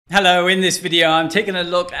Hello, in this video I'm taking a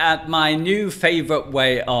look at my new favorite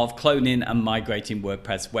way of cloning and migrating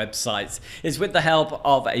WordPress websites. It's with the help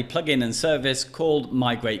of a plugin and service called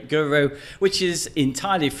Migrate Guru, which is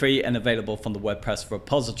entirely free and available from the WordPress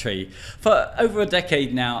repository. For over a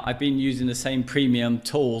decade now I've been using the same premium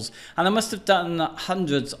tools and I must have done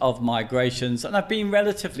hundreds of migrations and I've been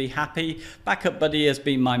relatively happy. Backup Buddy has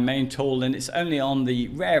been my main tool and it's only on the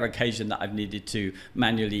rare occasion that I've needed to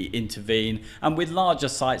manually intervene, and with larger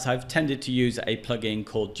sites I've tended to use a plugin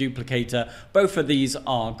called Duplicator. Both of these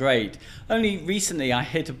are great. Only recently I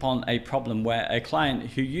hit upon a problem where a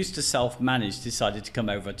client who used to self-manage decided to come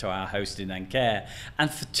over to our hosting and care, and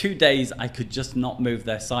for 2 days I could just not move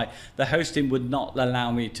their site. The hosting would not allow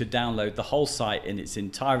me to download the whole site in its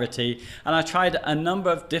entirety, and I tried a number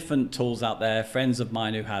of different tools out there, friends of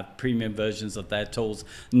mine who have premium versions of their tools.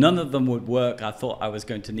 None of them would work. I thought I was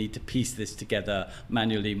going to need to piece this together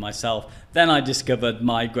manually myself. Then I discovered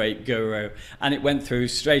Migrate Guru and it went through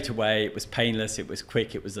straight away. It was painless, it was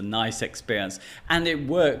quick, it was a nice experience, and it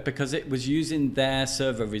worked because it was using their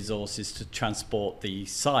server resources to transport the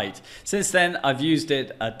site. Since then I've used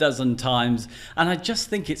it a dozen times and I just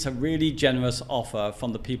think it's a really generous offer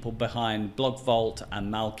from the people behind Blog Vault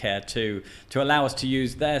and Malcare too, to allow us to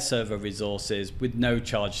use their server resources with no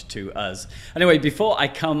charge to us. Anyway, before I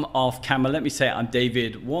come off camera, let me say I'm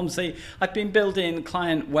David Wormsley. I've been building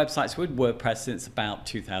client websites with WordPress since about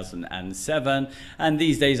 2007, and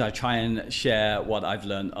these days I try and share what I've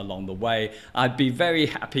learned along the way. I'd be very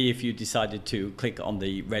happy if you decided to click on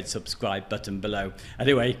the red subscribe button below.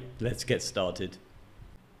 Anyway, let's get started.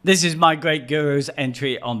 This is Migrate Guru's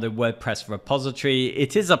entry on the WordPress repository.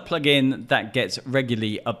 It is a plugin that gets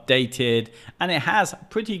regularly updated and it has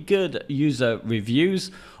pretty good user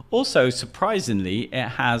reviews. Also, surprisingly, it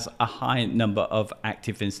has a high number of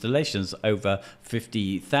active installations, over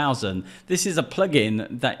 50,000. This is a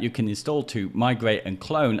plugin that you can install to migrate and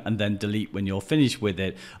clone and then delete when you're finished with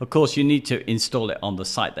it. Of course, you need to install it on the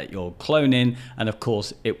site that you're cloning, and of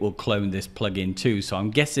course, it will clone this plugin too. So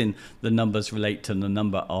I'm guessing the numbers relate to the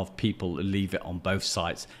number of people who leave it on both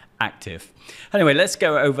sites active. Anyway, let's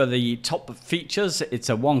go over the top features. It's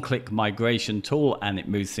a one-click migration tool and it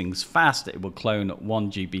moves things fast. It will clone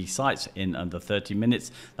 1 GB sites in under 30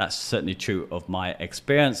 minutes. That's certainly true of my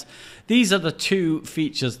experience. These are the two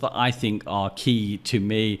features that I think are key to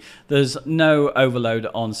me. There's no overload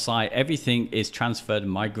on site. Everything is transferred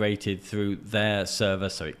and migrated through their server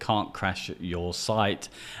so it can't crash your site.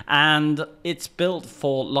 And it's built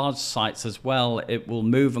for large sites as well. It will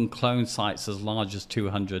move and clone sites as large as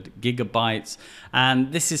 200 gigabytes,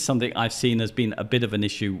 and this is something I've seen has been a bit of an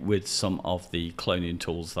issue with some of the cloning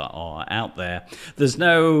tools that are out there. There's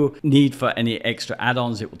no need for any extra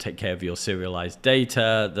add-ons. It will take care of your serialized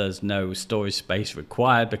data. There's no storage space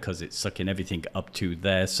required because it's sucking everything up to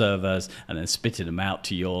their servers and then spitting them out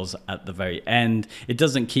to yours at the very end. It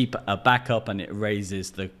doesn't keep a backup and it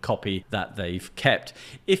erases the copy that they've kept.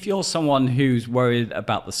 If you're someone who's worried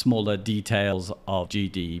about the smaller details of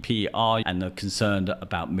GDPR and are concerned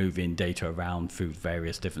about moving data around through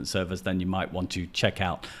various different servers, then you might want to check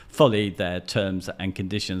out fully their terms and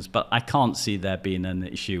conditions, but I can't see there being an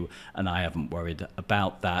issue and I haven't worried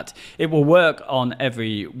about that. It will work on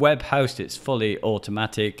every web host. It's fully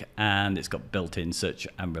automatic and it's got built-in search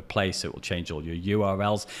and replace, so it will change all your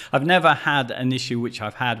URLs. I've never had an issue which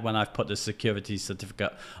I've had when I've put a security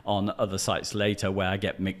certificate on other sites later where I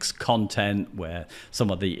get mixed content, where some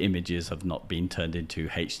of the images have not been turned into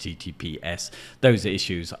HTTPS. Those are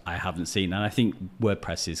issues I haven't seen, and I think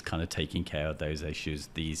WordPress is kind of taking care of those issues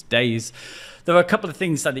these days. There are a couple of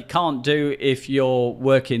things that it can't do. If you're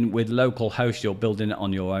working with local hosts, you're building it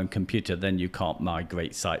on your own computer, then you can't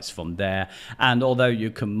migrate sites from there. And although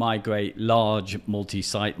you can migrate large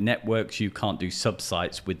multi-site networks, you can't do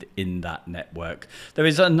subsites within that network. There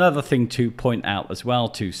is another thing to point out as well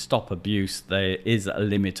to stop abuse. There is a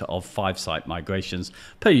limit of 5 site migrations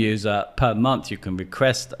per user per month. You can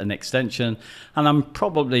request an extension, and I'm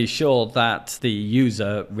probably sure that the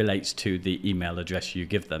user relates to the email address you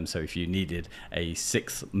give them. So if you needed a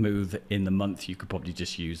 6th move in the month, you could probably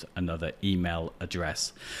just use another email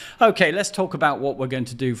address. Okay, let's talk about what we're going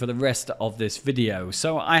to do for the rest of this video.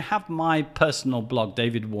 So I have my personal blog,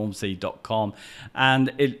 davidwormsley.com,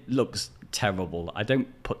 and it looks terrible. I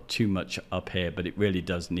don't put too much up here, but it really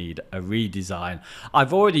does need a redesign.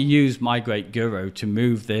 I've already used Migrate Guru to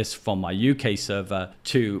move this from my UK server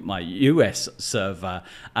to my US server,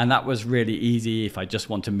 and that was really easy if I just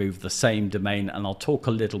want to move the same domain, and I'll talk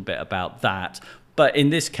a little bit about that. But in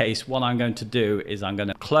this case, what I'm going to do is I'm going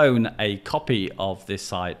to clone a copy of this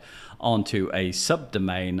site onto a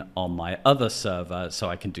subdomain on my other server so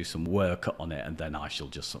I can do some work on it, and then I shall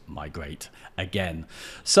just migrate again.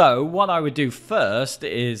 So what I would do first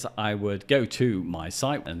is I would go to my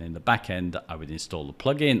site, and in the back end I would install the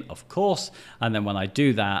plugin, of course, and then when I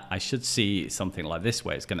do that I should see something like this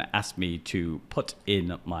where it's going to ask me to put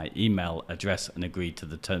in my email address and agree to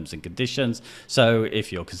the terms and conditions. So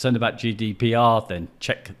if you're concerned about GDPR, then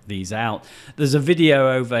check these out. There's a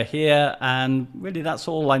video over here, and really that's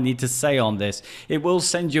all I need to say on this. It will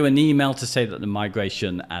send you an email to say that the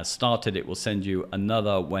migration has started. It will send you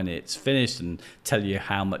another when it's finished and tell you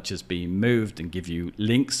how much has been moved and give you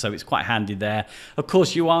links, so it's quite handy there. Of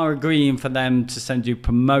course, you are agreeing for them to send you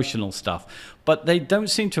promotional stuff, but they don't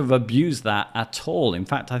seem to have abused that at all. In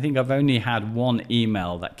fact, I think I've only had one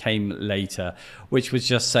email that came later, which was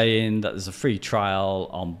just saying that there's a free trial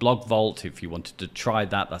on Blog Vault if you wanted to try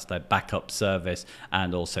that. That's their backup service,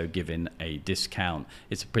 and also giving a discount.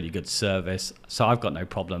 It's a pretty good service, so I've got no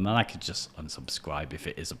problem, and I could just unsubscribe if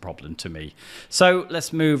it is a problem to me. So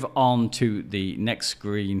let's move on to the next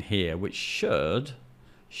screen here, which should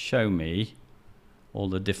show me all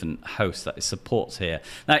the different hosts that it supports here.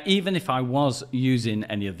 Now, even if I was using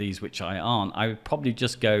any of these, which I aren't, I would probably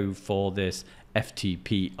just go for this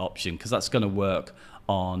FTP option, because that's going to work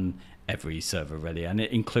on every server really, and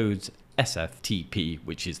it includes SFTP,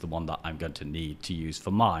 which is the one that I'm going to need to use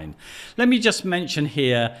for mine. Let me just mention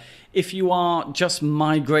here, if you are just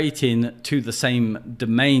migrating to the same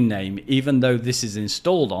domain name, even though this is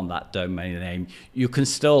installed on that domain name, you can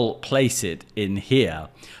still place it in here,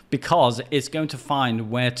 because it's going to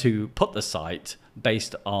find where to put the site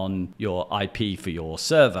based on your IP for your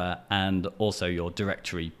server and also your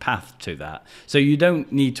directory path to that. So you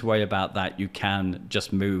don't need to worry about that. You can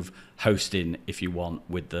just move hosting if you want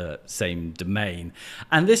with the same domain.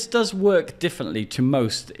 And this does work differently to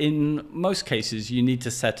most. In most cases, you need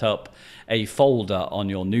to set up a folder on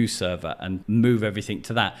your new server and move everything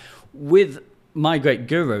to that. With Migrate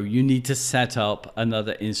Guru, you need to set up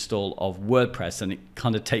another install of WordPress, and it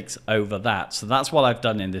kind of takes over that. So that's what I've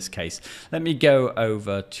done in this case. Let me go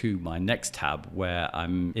over to my next tab where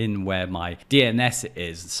I'm in where my DNS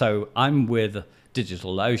is. So I'm with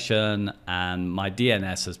DigitalOcean, and my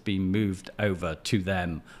DNS has been moved over to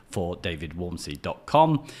them for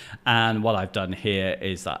davidwarmsey.com. And what I've done here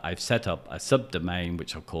is that I've set up a subdomain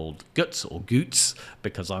which I've called Guts or Goots,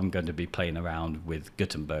 because I'm going to be playing around with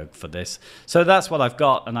Gutenberg for this. So that's what I've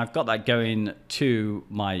got, and I've got that going to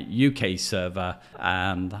my UK server,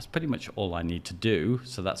 and that's pretty much all I need to do.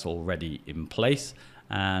 So that's already in place.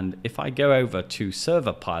 And if I go over to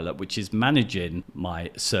Server Pilot, which is managing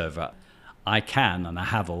my server, I can, and I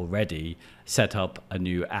have already, set up a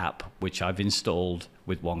new app which I've installed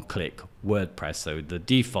with one-click WordPress, so the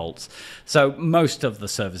defaults. So most of the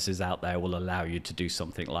services out there will allow you to do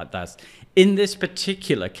something like that. In this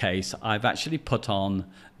particular case, I've actually put on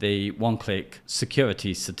the one-click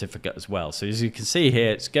security certificate as well. So as you can see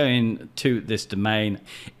here, it's going to this domain.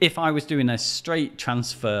 If I was doing a straight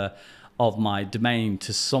transfer of my domain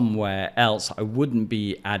to somewhere else, I wouldn't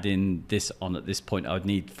be adding this on at this point. I would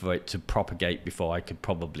need for it to propagate before I could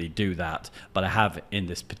probably do that, but I have in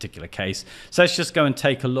this particular case. So let's just go and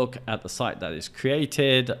take a look at the site that is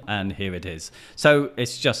created, and here it is. So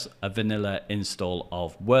it's just a vanilla install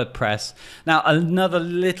of WordPress. Now, another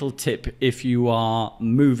little tip, if you are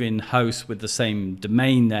moving hosts with the same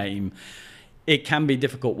domain name, it can be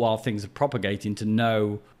difficult while things are propagating to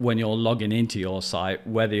know when you're logging into your site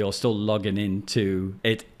whether you're still logging into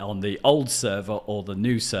it on the old server or the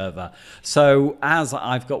new server. So as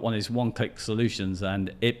I've got one of these one-click solutions,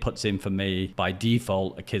 and it puts in for me by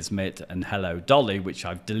default Akismet and Hello Dolly, which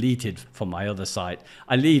I've deleted from my other site.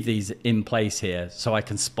 I leave these in place here so I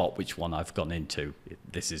can spot which one I've gone into.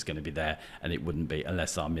 This is going to be there, and it wouldn't be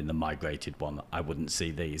unless I'm in the migrated one. I wouldn't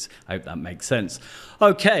see these. I hope that makes sense.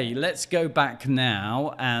 Okay, let's go back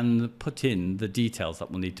now and put in the details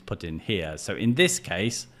that we'll need to put in here. So in this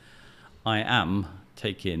case, I am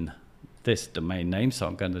taking this domain name, so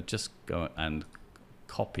I'm going to just go and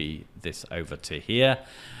copy this over to here,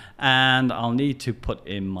 and I'll need to put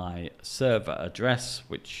in my server address,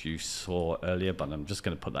 which you saw earlier, but I'm just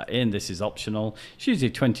going to put that in. This is optional. It's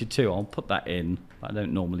usually 22. I'll put that in. I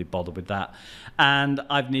don't normally bother with that. And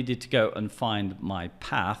I've needed to go and find my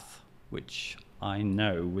path, which I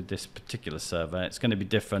know with this particular server, it's going to be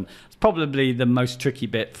different. It's probably the most tricky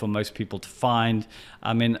bit for most people to find.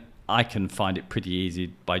 I mean, I can find it pretty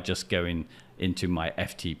easy by just going into my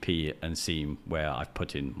FTP and seeing where I've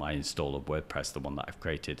put in my install of WordPress, the one that I've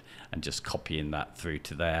created, and just copying that through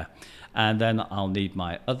to there. And then I'll need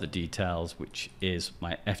my other details, which is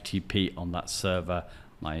my FTP on that server,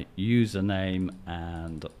 my username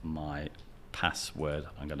and my password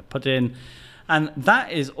I'm going to put in. And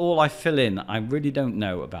that is all I fill in. I really don't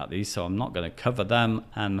know about these, so I'm not going to cover them.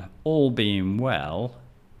 And all being well,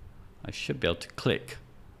 I should be able to click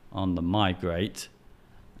on the migrate,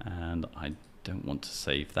 and I don't want to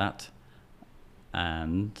save that.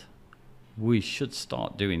 And we should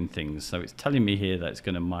start doing things. So it's telling me here that it's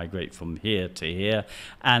going to migrate from here to here,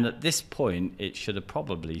 and at this point it should have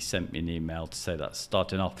probably sent me an email to say that's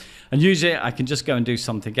starting off. And usually I can just go and do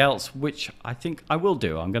something else, which I think I will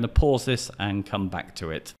do. I'm going to pause this and come back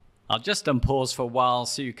to it. I'll just unpause for a while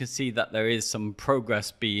so you can see that there is some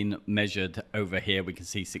progress being measured over here. We can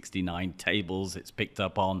see 69 tables it's picked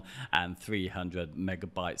up on and 300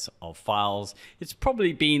 megabytes of files. It's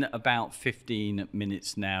probably been about 15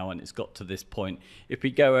 minutes now and it's got to this point. If we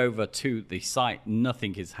go over to the site,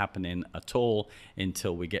 nothing is happening at all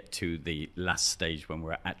until we get to the last stage when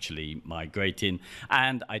we're actually migrating.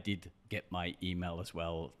 And I did get my email as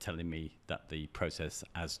well telling me that the process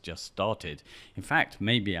has just started. In fact,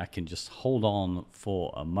 maybe I can just hold on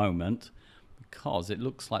for a moment because it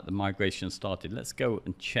looks like the migration started. Let's go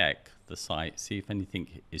and check the site, see if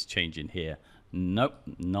anything is changing here. Nope,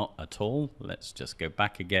 not at all. Let's just go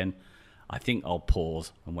back again. I think I'll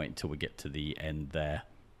pause and wait until we get to the end there.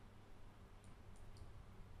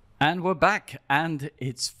 And we're back and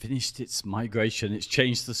it's finished its migration. It's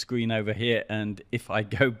changed the screen over here. And if I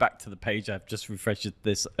go back to the page, I've just refreshed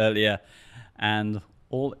this earlier and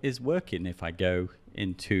all is working. If I go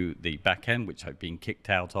into the back end, which I've been kicked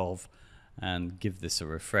out of, and give this a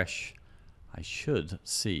refresh, I should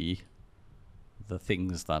see the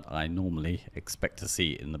things that I normally expect to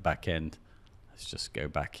see in the back end. Let's just go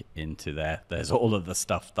back into there. There's all of the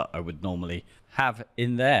stuff that I would normally have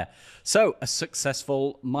in there. So a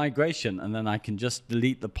successful migration, and then I can just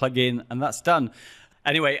delete the plugin and that's done.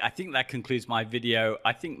 Anyway, I think that concludes my video.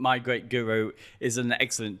 I think Migrate Guru is an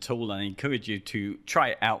excellent tool and I encourage you to try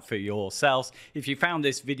it out for yourselves. If you found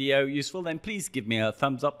this video useful, then please give me a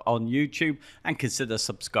thumbs up on YouTube and consider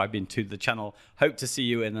subscribing to the channel. Hope to see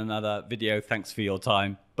you in another video. Thanks for your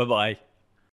time. Bye-bye.